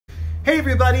Hey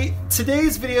everybody,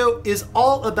 today's video is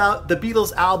all about the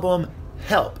Beatles album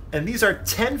Help, and these are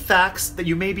 10 facts that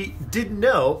you maybe didn't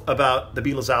know about the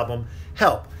Beatles album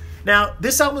Help. Now,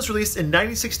 this album was released in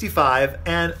 1965,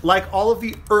 and like all of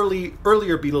the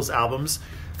earlier Beatles albums,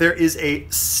 there is a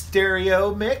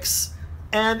stereo mix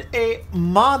and a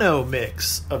mono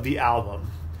mix of the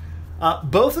album.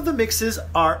 Both of the mixes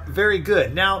are very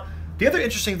good. Now, the other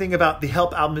interesting thing about the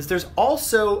Help album is there's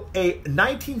also a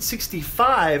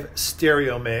 1965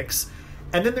 stereo mix,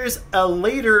 and then there's a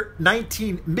later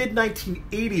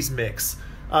mid-1980s mix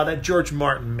that George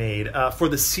Martin made for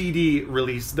the CD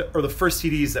release, or the first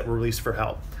CDs that were released for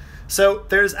Help. So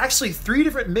there's actually 3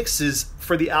 different mixes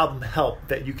for the album Help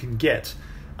that you can get.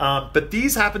 But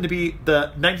these happen to be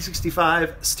the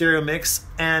 1965 stereo mix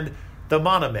and the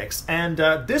mono mix. And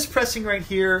this pressing right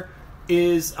here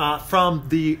is from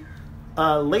the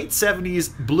late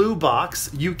 70s Blue Box,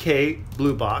 UK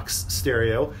Blue Box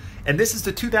stereo. And this is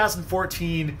the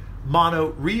 2014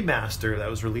 mono remaster that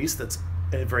was released. That's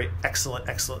a very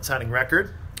excellent sounding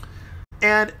record.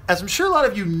 And as I'm sure a lot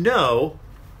of you know,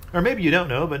 or maybe you don't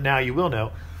know, but now you will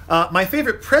know, my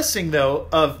favorite pressing, though,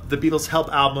 of the Beatles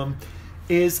Help album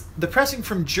is the pressing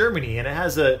from Germany, and it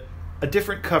has a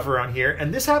different cover on here.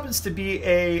 And this happens to be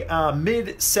a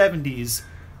mid-70s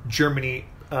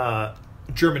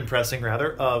German pressing,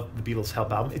 rather, of the Beatles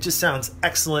Help album. It just sounds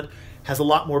excellent, has a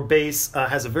lot more bass,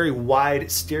 has a very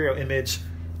wide stereo image,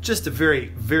 just a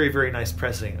very nice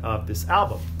pressing of this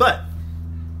album. But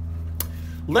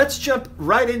let's jump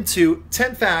right into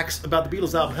 10 facts about the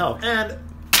Beatles album Help. And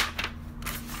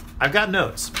I've got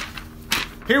notes.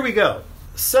 Here we go.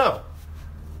 So,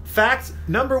 fact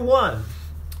number 1.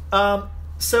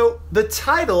 So the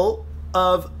title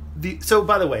of so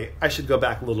by the way, I should go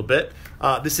back a little bit.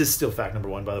 This is still fact number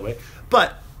 1, by the way.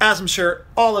 But as I'm sure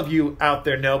all of you out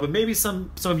there know, but maybe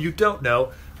some of you don't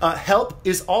know, Help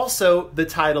is also the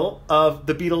title of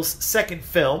the Beatles' second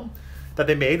film that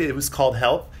they made. It was called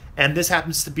Help, and this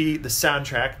happens to be the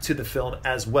soundtrack to the film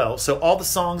as well. So all the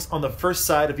songs on the first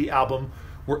side of the album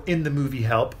were in the movie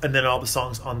Help, and then all the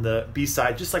songs on the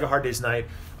B-side, just like A Hard Day's Night,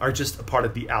 are just a part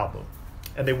of the album,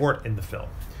 and they weren't in the film.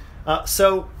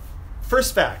 So,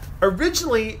 first fact.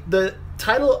 Originally, the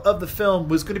title of the film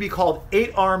was going to be called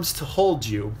 8 Arms to Hold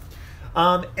You,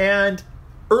 and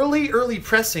early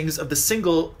pressings of the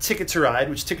single Ticket to Ride,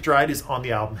 which Ticket to Ride is on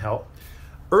the album Help,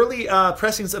 early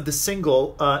pressings of the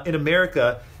single in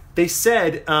America, they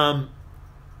said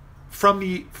from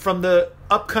the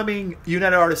upcoming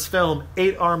United Artists film,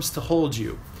 8 Arms to Hold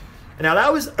You. And now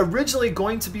that was originally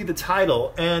going to be the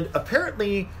title, and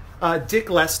apparently Dick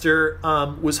Lester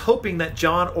was hoping that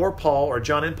John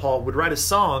and Paul would write a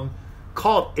song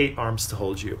called 8 Arms to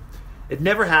Hold You. It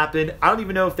never happened. I don't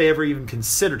even know if they ever even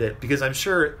considered it, because I'm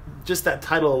sure just that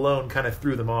title alone kind of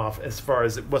threw them off, as far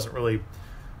as it wasn't really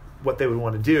what they would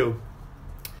want to do.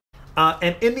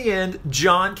 And in the end,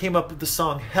 John came up with the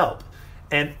song Help,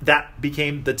 and that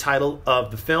became the title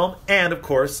of the film and, of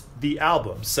course, the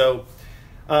album. So,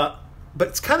 but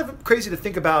it's kind of crazy to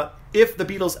think about if the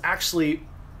Beatles actually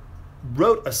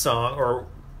wrote a song or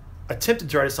attempted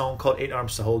to write a song called 8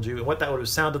 Arms to Hold You, and what that would have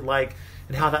sounded like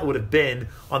and how that would have been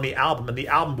on the album. And the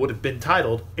album would have been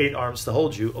titled 8 Arms to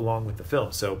Hold You along with the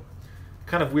film. So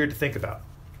kind of weird to think about.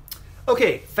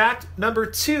 Okay, fact number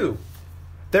 2.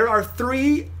 There are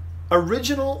 3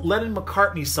 original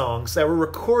Lennon-McCartney songs that were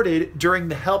recorded during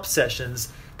the Help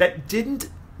sessions that didn't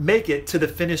make it to the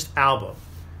finished album.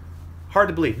 Hard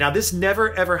to believe. Now, this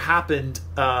never ever happened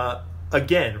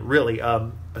again, really,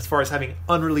 as far as having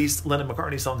unreleased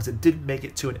Lennon-McCartney songs that didn't make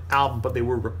it to an album, but they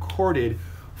were recorded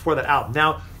for that album.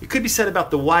 Now, it could be said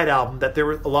about the White Album that there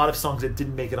were a lot of songs that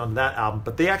didn't make it onto that album,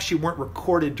 but they actually weren't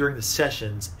recorded during the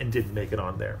sessions and didn't make it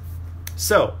on there.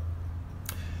 So,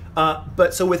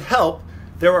 so with Help,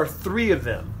 there are 3 of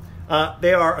them.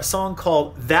 They are a song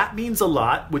called That Means a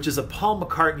Lot, which is a Paul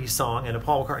McCartney song and a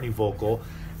Paul McCartney vocal,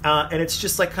 and it's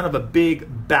just like kind of a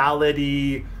big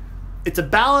ballady. It's a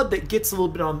ballad that gets a little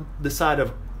bit on the side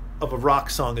of a rock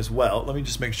song as well. Let me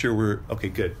just make sure we're... Okay,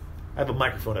 good. I have a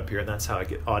microphone up here, and that's how I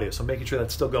get audio, so I'm making sure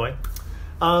that's still going.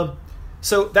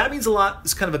 So That Means a Lot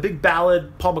is kind of a big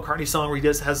ballad Paul McCartney song where he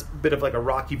has a bit of like a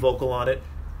rocky vocal on it.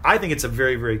 I think it's a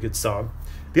very good song.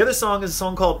 The other song is a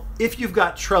song called If You've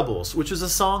Got Troubles, which is a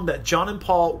song that John and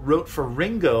Paul wrote for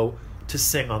Ringo to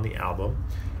sing on the album.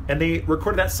 And they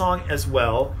recorded that song as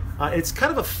well. It's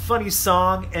kind of a funny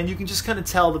song, and you can just kind of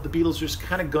tell that the Beatles are just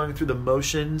kind of going through the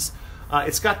motions.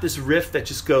 It's got this riff that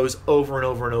just goes over and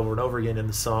over again in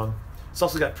the song. It's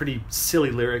also got pretty silly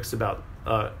lyrics about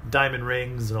diamond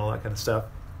rings and all that kind of stuff.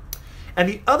 And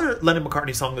the other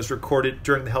Lennon-McCartney song that was recorded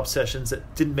during the Help sessions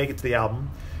that didn't make it to the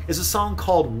album is a song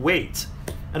called Wait.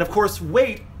 And of course,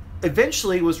 Wait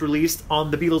eventually was released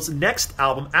on the Beatles' next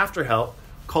album after Help,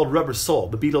 called Rubber Soul.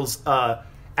 The Beatles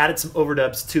added some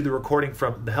overdubs to the recording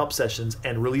from the Help sessions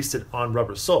and released it on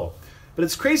Rubber Soul. But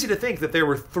it's crazy to think that there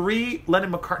were 3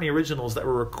 Lennon-McCartney originals that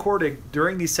were recorded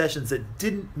during these sessions that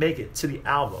didn't make it to the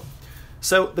album.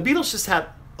 So the Beatles just had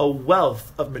a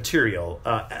wealth of material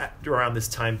around this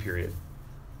time period.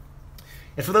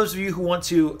 And for those of you who want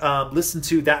to listen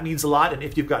to That Means a Lot and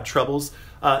If You've Got Troubles,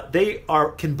 they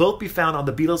can both be found on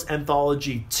the Beatles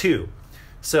Anthology 2.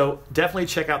 So definitely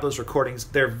check out those recordings.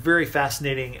 They're very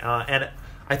fascinating, and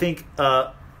I think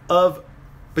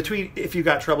between If You've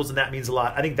Got Troubles and That Means a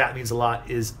Lot, I think That Means a Lot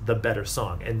is the better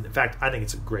song. And in fact, I think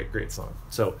it's a great, great song.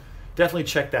 So definitely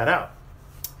check that out.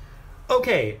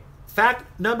 Okay,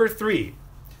 fact number 3.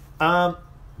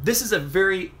 This is a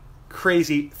very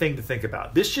crazy thing to think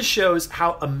about. This just shows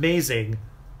how amazing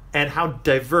and how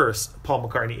diverse Paul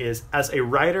McCartney is as a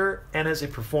writer and as a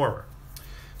performer.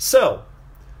 So,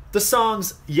 the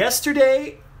songs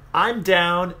Yesterday, I'm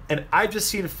Down, and I've Just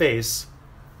Seen a Face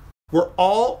were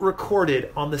all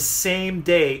recorded on the same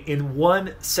day in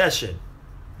one session.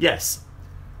 Yes,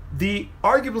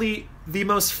 arguably the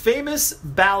most famous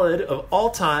ballad of all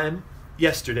time,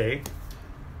 Yesterday,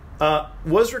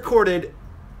 was recorded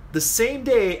the same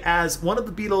day as one of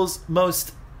the Beatles'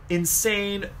 most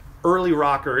insane early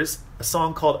rockers, a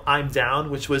song called I'm Down,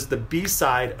 which was the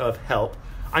B-side of Help.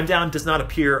 I'm Down does not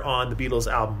appear on the Beatles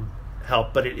album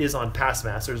Help, but it is on Past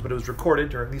Masters, but it was recorded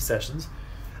during these sessions.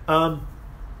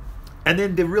 And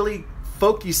then the really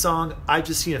folky song I've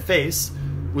Just Seen a Face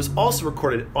was also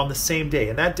recorded on the same day,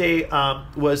 and that day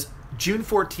was June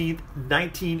 14th,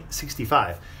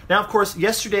 1965. Now, of course,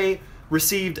 Yesterday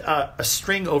received a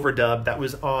string overdub that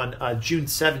was on June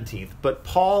 17th, but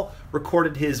Paul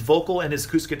recorded his vocal and his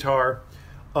acoustic guitar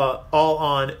all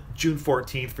on June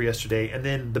 14th for Yesterday, and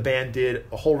then the band did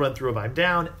a whole run through of I'm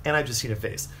Down and I've Just Seen a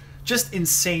Face. Just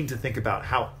insane to think about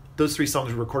how those 3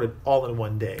 songs were recorded all in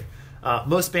one day.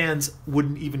 Most bands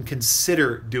wouldn't even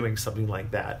consider doing something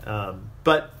like that,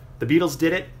 but the Beatles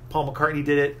did it, Paul McCartney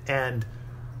did it, and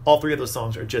all 3 of those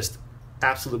songs are just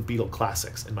absolute Beatle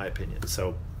classics in my opinion.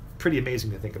 So pretty amazing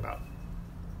to think about.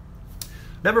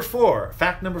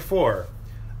 Fact number 4.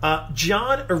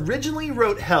 John originally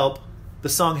wrote Help, the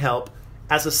song Help,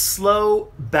 as a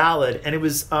slow ballad, and it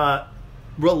was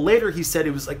later he said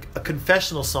it was like a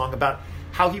confessional song about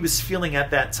how he was feeling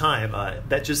at that time,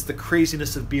 that just the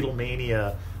craziness of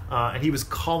Beatlemania, and he was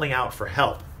calling out for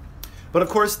help. But of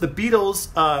course, the Beatles,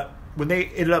 when they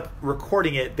ended up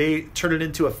recording it, they turned it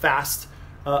into a fast,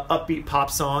 upbeat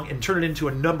pop song and turned it into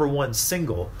a #1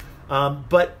 single.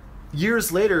 But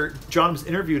years later, John was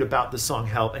interviewed about the song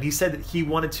Help, and he said that he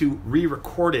wanted to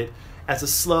re-record it as a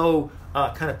slow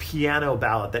kind of piano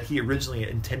ballad that he originally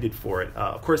intended for it.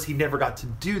 Of course, he never got to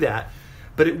do that,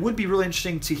 but it would be really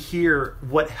interesting to hear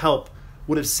what Help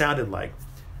would have sounded like.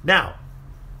 Now,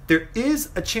 there is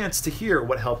a chance to hear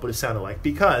what Help would have sounded like,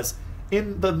 because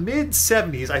in the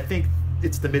mid-70s, I think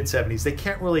it's the mid-70s, they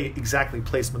can't really exactly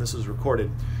place when this was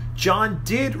recorded, John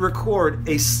did record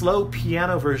a slow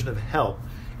piano version of Help,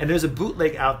 and there's a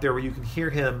bootleg out there where you can hear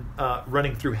him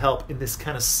running through Help in this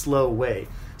kind of slow way.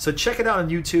 So check it out on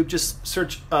YouTube. Just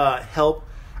search Help.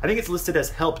 I think it's listed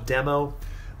as Help Demo,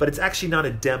 but it's actually not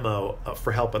a demo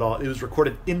for Help at all. It was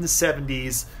recorded in the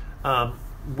 70s,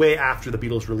 way after the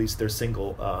Beatles released their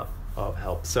single of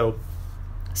Help. So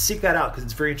seek that out because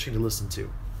it's very interesting to listen to.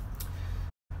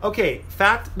 Okay,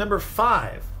 fact number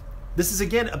 5. This is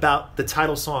again about the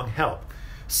title song Help.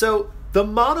 So the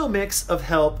mono mix of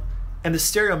Help and the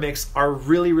stereo mix are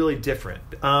really, really different.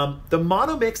 The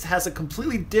mono mix has a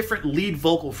completely different lead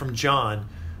vocal from John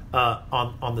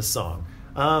on the song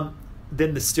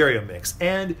than the stereo mix.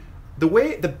 And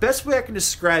the best way I can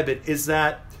describe it is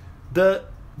that the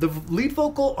lead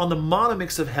vocal on the mono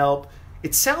mix of Help,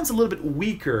 it sounds a little bit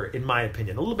weaker in my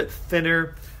opinion, a little bit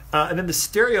thinner. And then the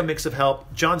stereo mix of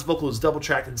Help, John's vocal is double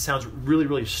tracked and sounds really,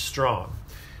 really strong.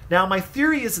 Now, my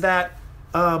theory is that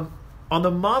on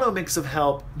the mono mix of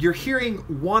Help, you're hearing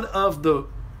one of the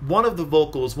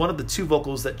vocals, one of the 2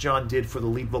 vocals that John did for the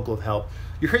lead vocal of Help.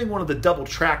 You're hearing one of the double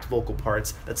tracked vocal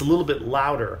parts that's a little bit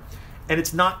louder, and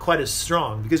it's not quite as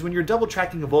strong, because when you're double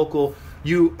tracking a vocal,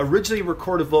 you originally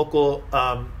record a vocal,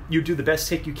 you do the best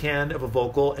take you can of a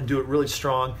vocal and do it really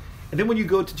strong. And then when you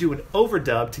go to do an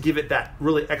overdub to give it that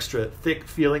really extra thick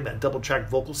feeling, that double track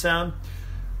vocal sound,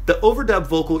 the overdub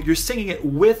vocal, you're singing it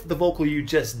with the vocal you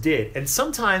just did. And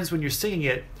sometimes when you're singing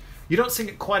it, you don't sing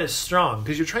it quite as strong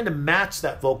because you're trying to match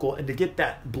that vocal and to get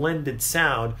that blended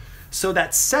sound. So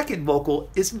that second vocal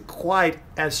isn't quite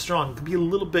as strong. It can be a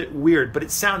little bit weird, but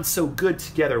it sounds so good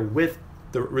together with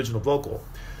the original vocal.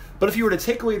 But if you were to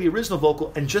take away the original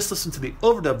vocal and just listen to the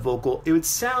overdub vocal, it would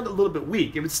sound a little bit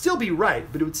weak. It would still be right,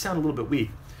 but it would sound a little bit weak.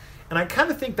 And I kind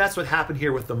of think that's what happened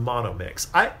here with the mono mix.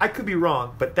 I could be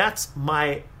wrong, but that's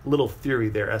my little theory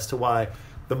there as to why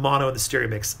the mono and the stereo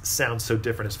mix sound so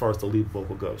different as far as the lead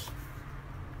vocal goes.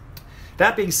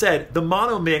 That being said, the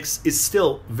mono mix is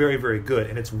still very, very good,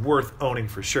 and it's worth owning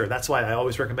for sure. That's why I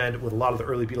always recommend with a lot of the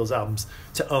early Beatles albums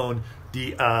to own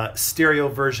the stereo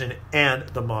version and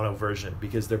the mono version,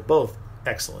 because they're both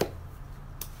excellent.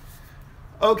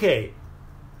 Okay,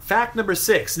 fact number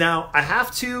 6. Now, I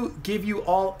have to give you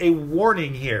all a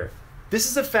warning here. This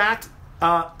is a fact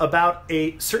about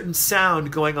a certain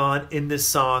sound going on in this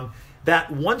song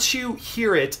that once you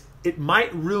hear it, it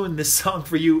might ruin this song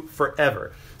for you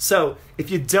forever. So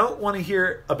if you don't want to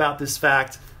hear about this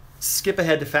fact, skip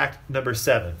ahead to fact number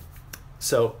 7.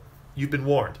 So you've been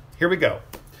warned. Here we go.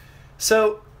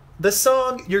 So the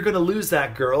song You're Gonna Lose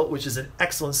That Girl, which is an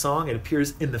excellent song. It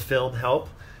appears in the film Help,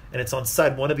 and it's on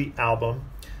side 1 of the album.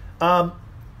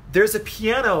 There's a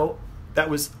piano that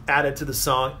was added to the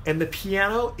song, and the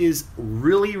piano is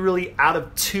really, really out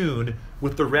of tune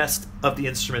with the rest of the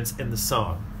instruments in the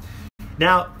song.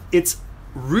 Now, it's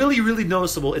really, really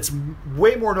noticeable. It's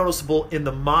way more noticeable in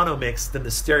the mono mix than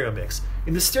the stereo mix.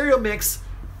 In the stereo mix,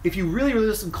 if you really, really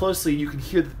listen closely, you can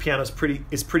hear that the piano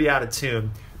is pretty out of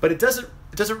tune, but it doesn't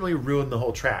really ruin the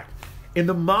whole track. In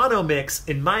the mono mix,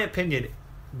 in my opinion,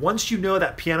 once you know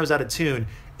that piano's out of tune,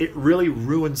 it really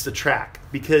ruins the track,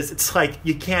 because it's like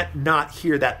you can't not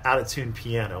hear that out of tune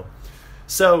piano.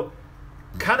 So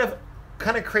kind of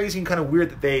crazy and kind of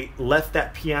weird that they left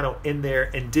that piano in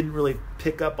there and didn't really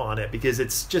pick up on it, because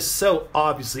it's just so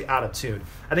obviously out of tune.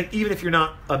 I think even if you're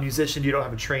not a musician, you don't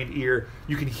have a trained ear,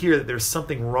 you can hear that there's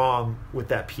something wrong with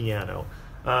that piano.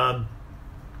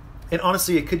 And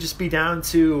honestly, it could just be down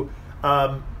to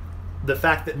the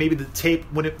fact that maybe the tape,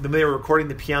 when they were recording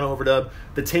the piano overdub,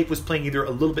 the tape was playing either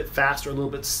a little bit fast or a little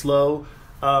bit slow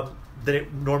than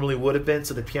it normally would have been,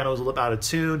 so the piano was a little out of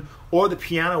tune, or the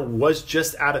piano was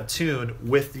just out of tune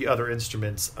with the other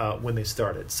instruments when they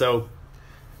started. So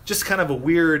just kind of a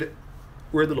weird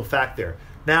little fact there.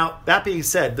 Now, that being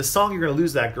said, the song You're Gonna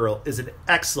Lose That Girl is an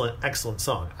excellent, excellent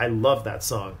song. I love that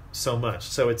song so much.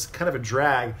 So it's kind of a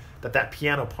drag that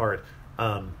piano part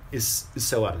is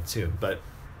so out of tune, but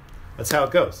that's how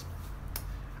it goes.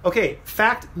 Okay,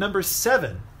 fact number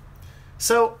 7.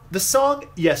 So the song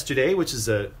Yesterday, which is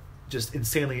a just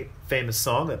insanely famous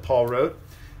song that Paul wrote,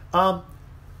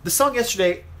 the song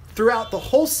Yesterday, throughout the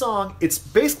whole song, it's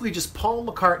basically just Paul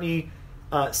McCartney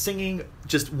singing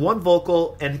just one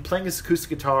vocal and playing his acoustic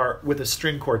guitar with a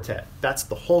string quartet. That's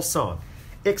the whole song.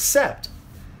 Except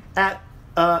at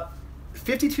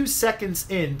 52 seconds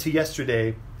into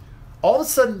Yesterday, all of a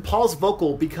sudden Paul's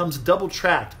vocal becomes double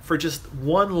tracked for just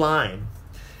one line,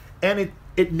 and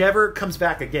it never comes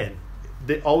back again.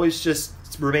 It always just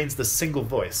remains the single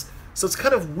voice. So it's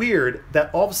kind of weird that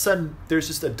all of a sudden there's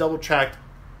just a double tracked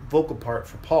vocal part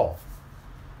for Paul.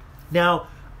 Now,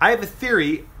 I have a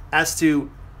theory as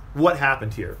to what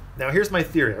happened here. Now, here's my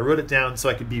theory. I wrote it down so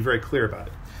I could be very clear about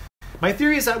it. My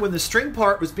theory is that when the string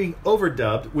part was being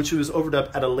overdubbed, which was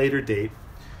overdubbed at a later date,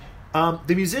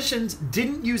 the musicians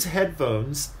didn't use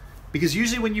headphones, because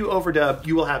usually when you overdub,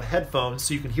 you will have headphones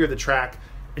so you can hear the track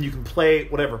and you can play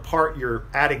whatever part you're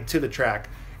adding to the track,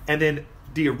 and then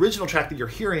the original track that you're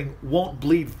hearing won't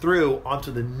bleed through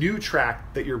onto the new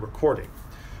track that you're recording.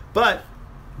 But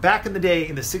back in the day,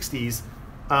 in the 60s,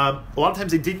 a lot of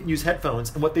times they didn't use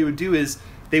headphones, and what they would do is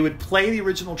they would play the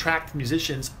original track to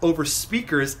musicians over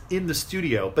speakers in the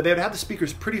studio, but they would have the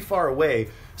speakers pretty far away,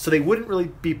 so they wouldn't really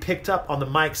be picked up on the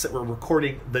mics that were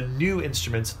recording the new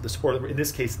instruments, or in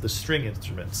this case, the string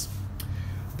instruments.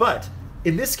 But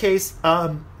in this case,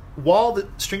 while the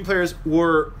string players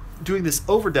were doing this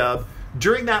overdub,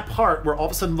 during that part where all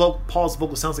of a sudden Paul's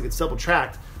vocal sounds like it's double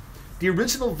tracked, the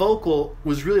original vocal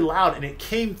was really loud, and it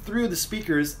came through the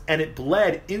speakers and it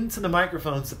bled into the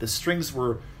microphones that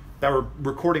were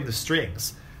recording the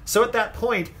strings. So at that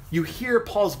point, you hear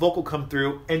Paul's vocal come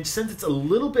through, and since it's a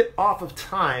little bit off of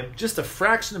time, just a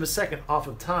fraction of a second off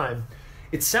of time,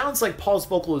 it sounds like Paul's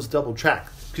vocal is double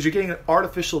tracked, because you're getting an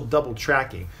artificial double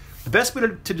tracking. The best way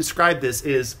to describe this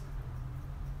is,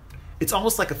 it's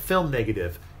almost like a film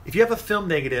negative. If you have a film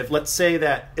negative, let's say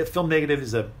that a film negative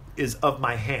is of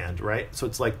my hand, right? So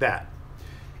it's like that.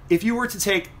 If you were to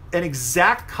take an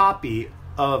exact copy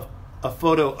of a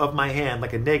photo of my hand,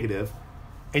 like a negative,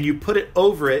 and you put it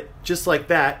over it just like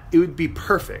that, it would be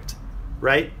perfect.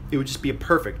 right? It would just be a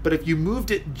perfect. But if you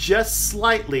moved it just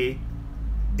slightly,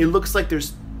 it looks like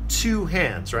there's two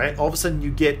hands, right? All of a sudden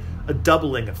you get a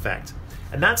doubling effect.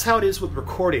 And that's how it is with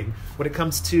recording when it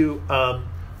comes to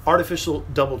artificial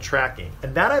double tracking.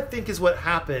 And that, I think, is what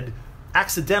happened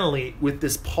accidentally with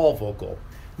this Paul vocal.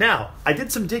 Now, I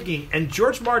did some digging, and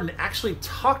George Martin actually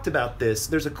talked about this.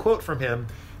 There's a quote from him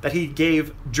that he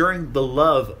gave during the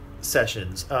Love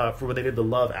sessions for when they did the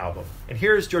Love album. And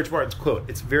here's George Martin's quote.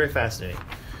 It's very fascinating.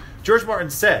 George Martin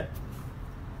said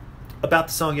about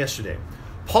the song Yesterday,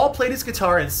 Paul played his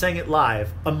guitar and sang it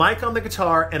live, a mic on the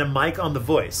guitar and a mic on the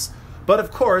voice. But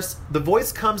of course, the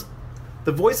voice comes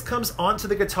onto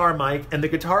the guitar mic and the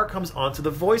guitar comes onto the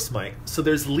voice mic, so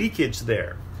there's leakage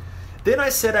there. Then I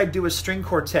said I'd do a string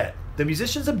quartet. The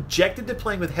musicians objected to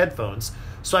playing with headphones,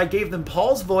 so I gave them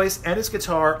Paul's voice and his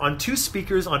guitar on two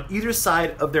speakers on either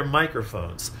side of their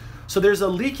microphones. So there's a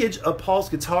leakage of Paul's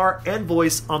guitar and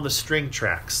voice on the string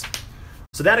tracks.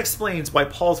 So that explains why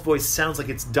Paul's voice sounds like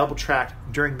it's double tracked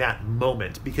during that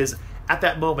moment, because at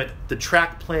that moment, the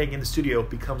track playing in the studio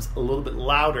becomes a little bit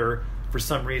louder for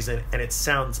some reason, and it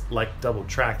sounds like double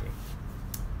tracking.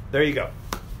 There you go.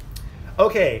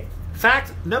 Okay,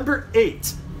 fact number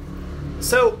 8.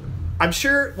 So I'm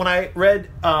sure when I read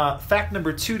fact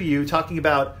number 2 to you, talking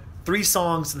about 3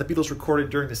 songs that the Beatles recorded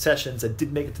during the sessions that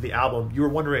didn't make it to the album, you were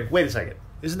wondering, wait a second,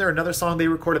 isn't there another song they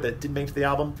recorded that didn't make it to the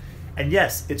album? And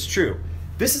yes, it's true.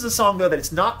 This is a song, though, that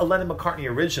it's not a Lennon-McCartney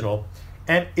original,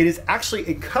 and it is actually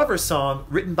a cover song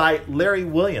written by Larry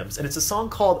Williams, and it's a song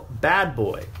called Bad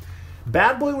Boy.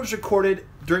 Bad Boy was recorded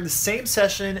during the same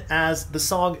session as the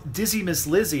song Dizzy Miss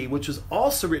Lizzy, which was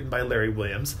also written by Larry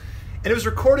Williams, and it was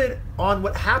recorded on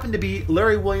what happened to be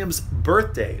Larry Williams'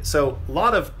 birthday. So a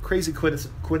lot of crazy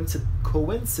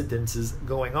coincidences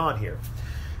going on here.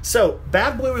 So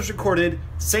Bad Boy was recorded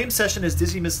same session as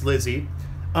Dizzy Miss Lizzy,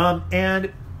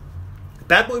 and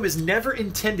Bad Boy was never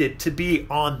intended to be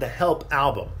on the Help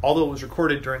album, although it was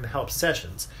recorded during the Help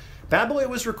sessions. Bad Boy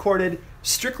was recorded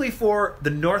strictly for the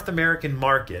North American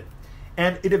market,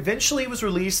 and it eventually was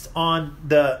released on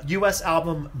the US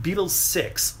album Beatles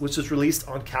 6, which was released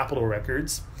on Capitol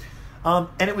Records, and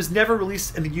it was never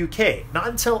released in the UK, not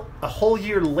until a whole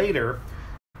year later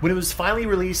when it was finally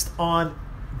released on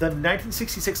the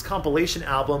 1966 compilation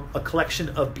album, A Collection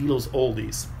of Beatles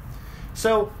Oldies.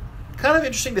 So, kind of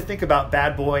interesting to think about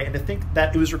Bad Boy and to think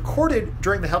that it was recorded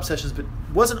during the Help sessions but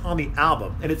wasn't on the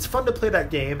album. And it's fun to play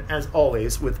that game, as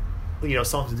always, with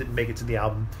songs that didn't make it to the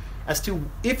album, as to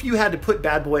if you had to put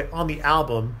Bad Boy on the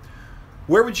album,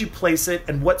 where would you place it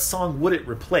and what song would it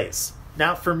replace?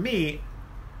 Now, for me,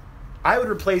 I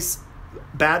would put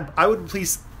Bad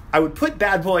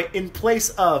Boy in place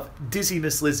of Dizzy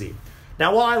Miss Lizzy.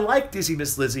 Now, while I like Dizzy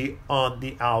Miss Lizzy on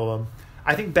the album,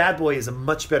 I think Bad Boy is a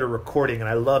much better recording, and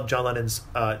I love John Lennon's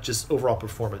just overall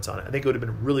performance on it. I think it would have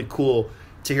been really cool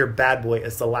to hear Bad Boy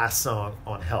as the last song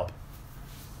on Help.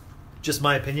 Just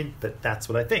my opinion, but that's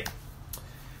what I think.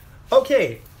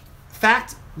 Okay,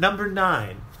 fact number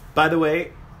 9. By the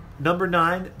way, number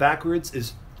 9 backwards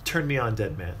is Turn Me On,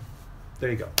 Dead Man.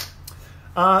 There you go.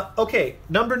 Okay,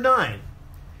 number 9.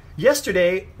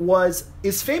 Yesterday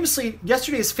is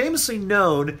famously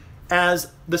known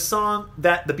as the song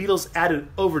that the Beatles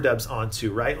added overdubs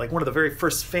onto, right? Like one of the very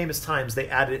first famous times they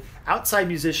added outside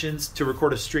musicians to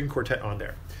record a string quartet on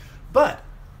there. But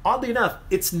oddly enough,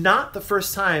 it's not the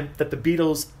first time that the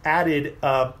Beatles added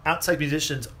outside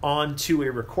musicians onto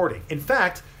a recording. In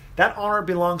fact, that honor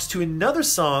belongs to another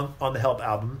song on the Help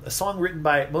album, a song written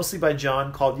mostly by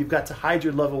John called You've Got to Hide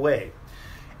Your Love Away.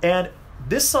 And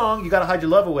this song, You Gotta Hide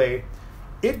Your Love Away,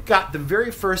 it got the very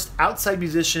first outside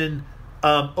musician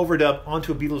overdub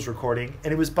onto a Beatles recording,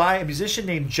 and it was by a musician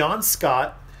named John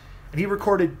Scott, and he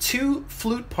recorded 2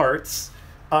 flute parts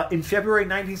in February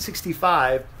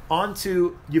 1965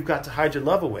 onto You've Got to Hide Your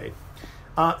Love Away.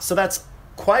 So that's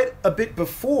quite a bit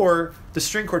before the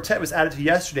string quartet was added to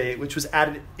Yesterday, which was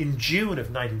added in June of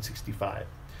 1965.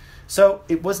 So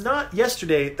it was not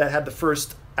Yesterday that had the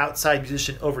first outside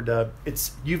musician overdub.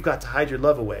 It's You've Got to Hide Your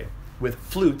Love Away with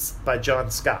flutes by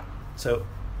John Scott. So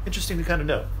interesting to kind of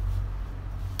know.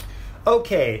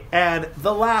 Okay, and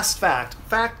the last fact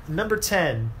number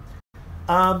 10.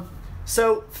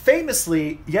 So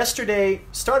famously, Yesterday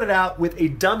started out with a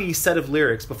dummy set of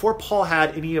lyrics. Before Paul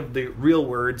had any of the real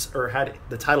words or had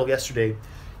the title Yesterday,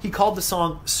 he called the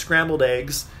song Scrambled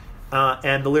Eggs,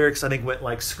 and the lyrics I think went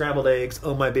like scrambled eggs,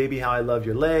 oh my baby how I love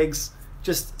your legs.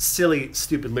 Just silly,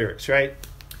 stupid lyrics, right?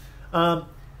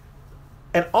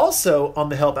 And also on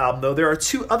the Help album, though, there are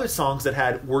 2 other songs that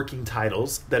had working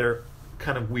titles that are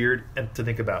kind of weird to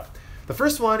think about. The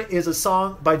first one is a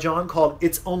song by John called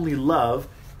It's Only Love,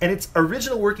 and its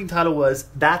original working title was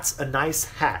That's a Nice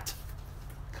Hat.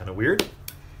 Kind of weird.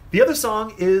 The other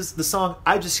song is the song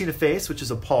I've Just Seen a Face, which is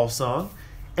a Paul song,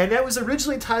 and that was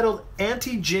originally titled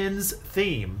Auntie Gin's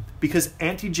Theme, because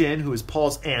Auntie Gin, who is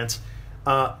Paul's aunt,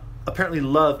 apparently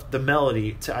loved the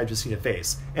melody to I've Just Seen a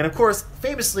Face. And of course,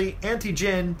 famously, Auntie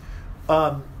Gin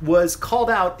was called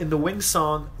out in the Wings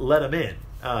song Let 'Em In.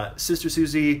 Sister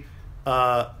Susie,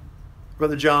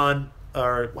 Brother John,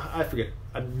 or I forget,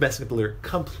 I'm messing up the lyric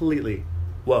completely.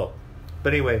 Whoa.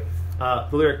 But anyway, the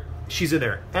lyric, she's in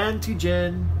there. Auntie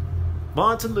Gin,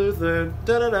 Martin Luther,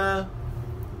 da-da-da.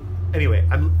 Anyway,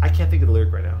 I can't think of the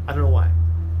lyric right now. I don't know why.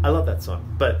 I love that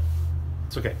song, but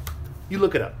it's okay. You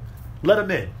look it up. Let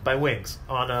 'Em In by Wings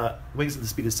on Wings at the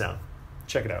Speed of Sound.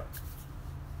 Check it out.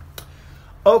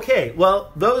 Okay,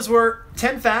 well, those were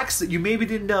 10 facts that you maybe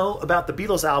didn't know about the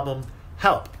Beatles album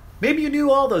Help. Maybe you knew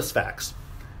all those facts.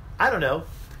 I don't know.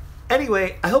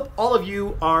 Anyway, I hope all of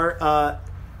you are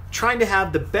trying to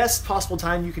have the best possible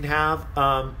time you can have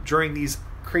during these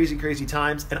crazy, crazy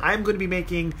times. And I'm going to be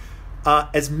making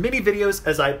as many videos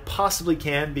as I possibly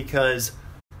can, because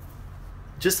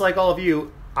just like all of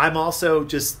you, I'm also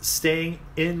just staying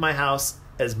in my house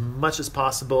as much as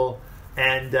possible,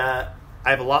 and I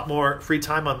have a lot more free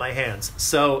time on my hands.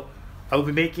 So I will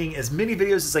be making as many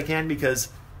videos as I can because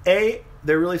A,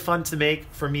 they're really fun to make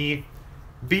for me.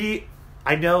 B,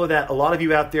 I know that a lot of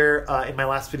you out there in my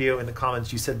last video in the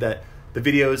comments, you said that the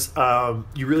videos,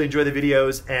 you really enjoy the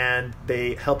videos and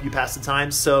they help you pass the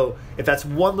time. So if that's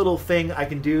one little thing I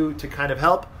can do to kind of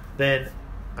help, then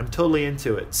I'm totally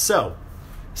into it. So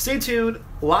stay tuned.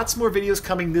 Lots more videos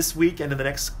coming this week and in the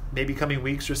next maybe coming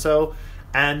weeks or so.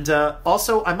 And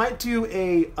also, I might do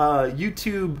a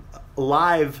YouTube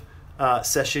live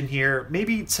session here,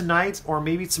 maybe tonight or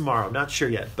maybe tomorrow. I'm not sure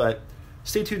yet, but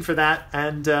stay tuned for that.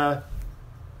 And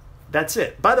that's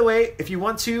it. By the way, if you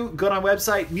want to, go to my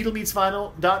website,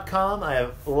 needlemeetsvinyl.com. I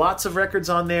have lots of records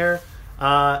on there.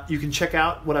 You can check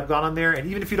out what I've got on there. And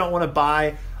even if you don't want to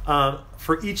buy,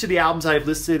 for each of the albums I've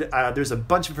listed, there's a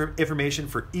bunch of information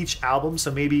for each album.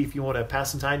 So maybe if you want to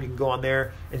pass some time, you can go on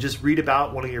there and just read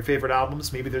about one of your favorite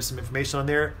albums. Maybe there's some information on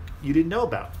there you didn't know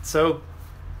about. So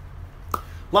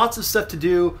lots of stuff to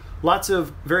do, lots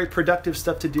of very productive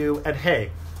stuff to do. And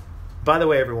hey, by the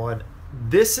way, everyone,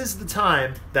 this is the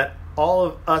time that all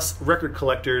of us record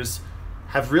collectors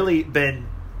have really been,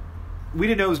 we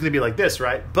didn't know it was going to be like this,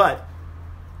 right? But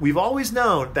we've always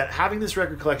known that having this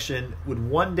record collection would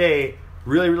one day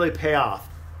really, really pay off.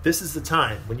 This is the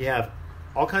time when you have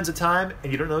all kinds of time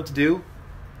and you don't know what to do.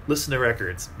 Listen to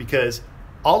records, because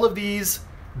all of these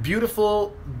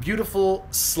beautiful, beautiful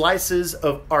slices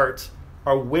of art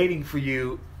are waiting for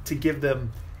you to give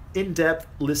them in-depth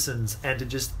listens and to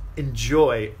just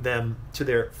enjoy them to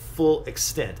their full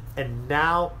extent. And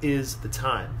now is the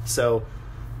time. So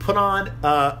put on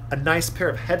a nice pair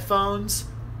of headphones,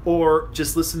 or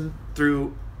just listen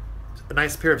through a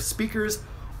nice pair of speakers,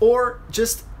 or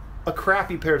just a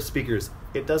crappy pair of speakers.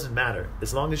 It doesn't matter.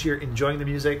 As long as you're enjoying the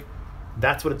music,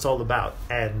 that's what it's all about.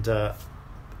 And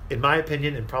in my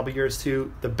opinion, and probably yours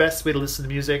too, the best way to listen to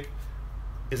music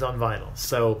is on vinyl.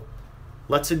 So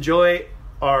let's enjoy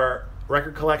our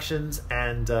record collections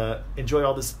and enjoy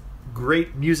all this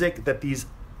great music that these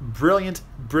brilliant,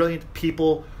 brilliant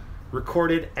people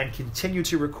recorded and continue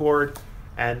to record.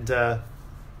 And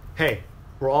hey,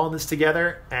 we're all in this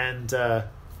together, and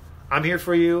I'm here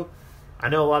for you. I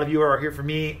know a lot of you are here for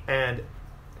me, and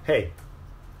hey,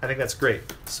 I think that's great.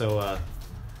 So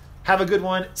have a good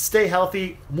one. Stay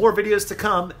healthy. More videos to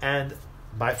come, and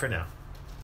bye for now.